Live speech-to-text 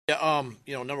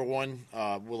Yeah, number one,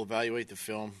 we'll evaluate the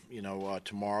film,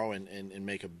 tomorrow and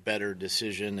make a better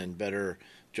decision and better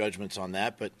judgments on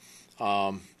that. But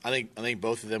I think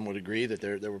both of them would agree that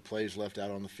there were plays left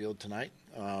out on the field tonight,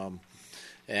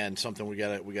 and something we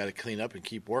got to clean up and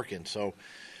keep working. So,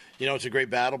 it's a great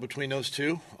battle between those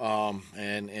two,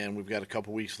 and we've got a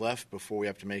couple weeks left before we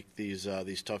have to make these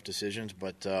tough decisions.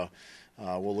 But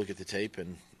we'll look at the tape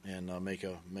and make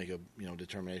a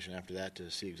determination after that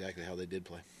to see exactly how they did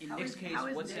play. In Nick's case,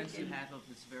 what sense do you have of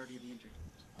the severity of the injury?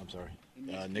 I'm sorry.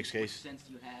 In Nick's case, what sense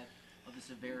do you have of the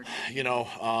severity?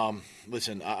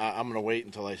 Listen, I'm going to wait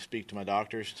until I speak to my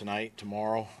doctors tonight,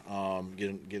 tomorrow, get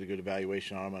a good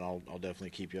evaluation on him, and I'll definitely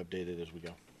keep you updated as we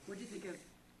go. What did you think of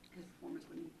his performance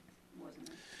when he wasn't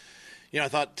there? I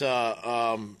thought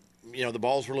the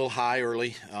balls were a little high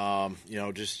early.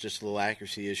 Just a little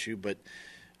accuracy issue, but.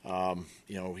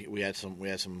 We had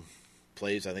some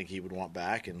plays I think he would want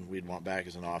back, and we'd want back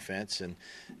as an offense, and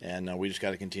we just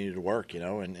got to continue to work,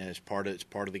 and it's part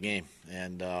of the game,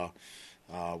 and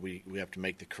we have to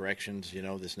make the corrections,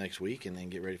 this next week, and then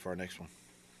get ready for our next one.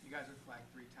 You guys were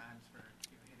flagged 3 times for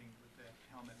hitting with the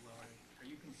helmet lower. Are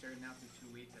you concerned now through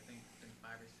 2 weeks? I think it's been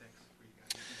 5 or 6 for you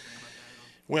guys. Are you concerned about that at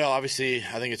all? Well, obviously,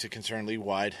 I think it's a concern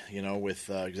league-wide, with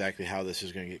exactly how this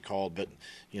is going to get called. But,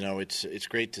 it's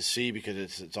great to see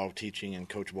because it's all teaching and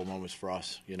coachable moments for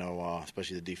us,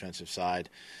 especially the defensive side.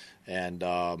 And,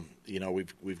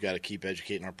 we've got to keep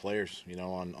educating our players,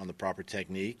 on the proper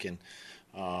technique. And,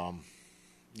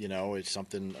 it's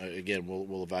something, again,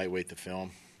 we'll evaluate the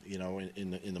film,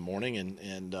 in the morning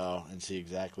and see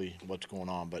exactly what's going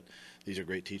on. But these are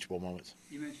great teachable moments.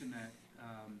 You mentioned that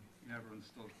everyone's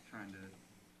still trying to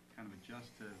kind of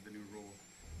adjust to the new rule.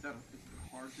 Is it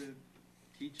hard to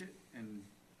teach it and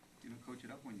coach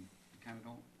it up when you kind of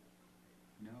don't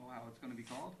know how it's going to be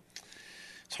called?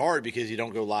 It's hard because you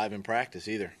don't go live in practice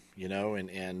either, so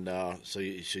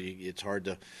it's hard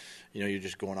to, you're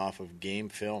just going off of game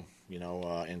film,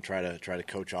 and try to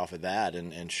coach off of that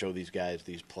and show these guys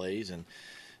these plays and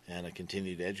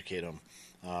continue to educate them.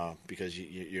 Because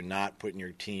you're not putting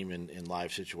your team in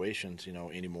live situations,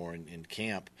 anymore in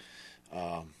camp.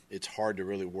 It's hard to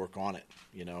really work on it.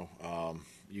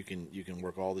 You can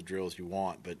work all the drills you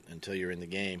want, but until you're in the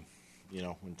game,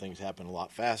 when things happen a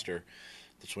lot faster,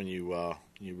 that's when you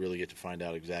really get to find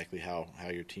out exactly how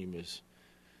your team is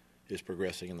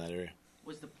progressing in that area.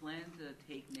 Was the plan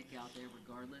to take Nick out there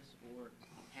regardless, or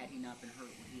had he not been hurt,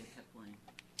 would he have kept playing?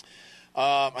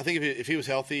 I think if he was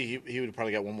healthy, he would have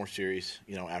probably got one more series,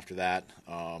 after that.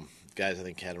 Guys, I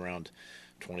think, had around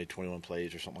 20, 21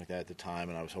 plays or something like that at the time,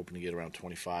 and I was hoping to get around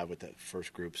 25 with that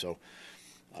first group. So,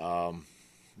 I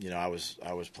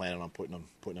was planning on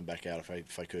putting him back out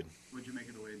if I could. Would you make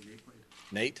it the way Nate played?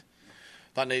 Nate?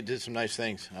 Thought Nate did some nice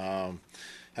things.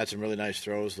 Had some really nice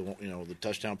throws. The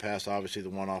touchdown pass, obviously the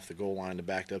one off the goal line, the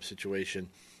backed up situation.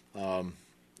 And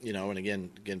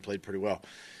again played pretty well.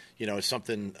 It's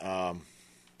something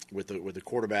with the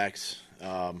quarterbacks.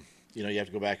 You have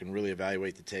to go back and really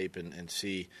evaluate the tape and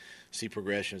see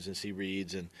progressions and see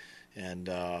reads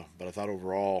but I thought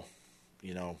overall,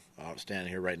 standing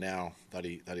here right now, thought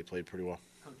he played pretty well.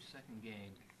 Coach, second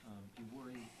game, do you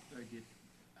worry, or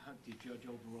how do you judge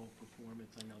overall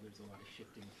performance? I know there's a lot of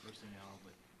shifting personnel,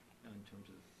 but in terms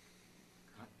of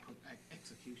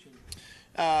execution.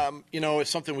 It's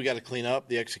something we got to clean up.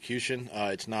 The execution,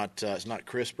 it's not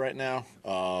crisp right now.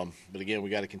 But again, we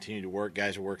got to continue to work.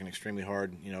 Guys are working extremely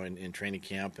hard, in training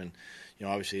camp, and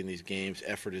obviously in these games,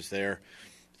 effort is there.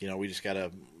 We just got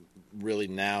to really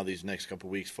now these next couple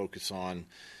of weeks focus on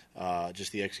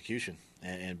just the execution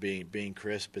and being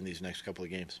crisp in these next couple of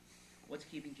games. What's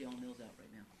keeping Jalen Mills out right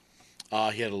now?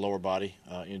 He had a lower body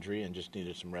injury and just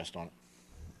needed some rest on it.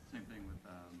 Same thing with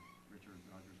Richard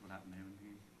Rogers. What happened to him in the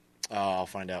game? I'll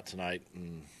find out tonight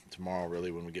and tomorrow,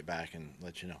 really, when we get back, and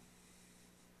let you know.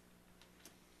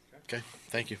 Okay,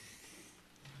 thank you.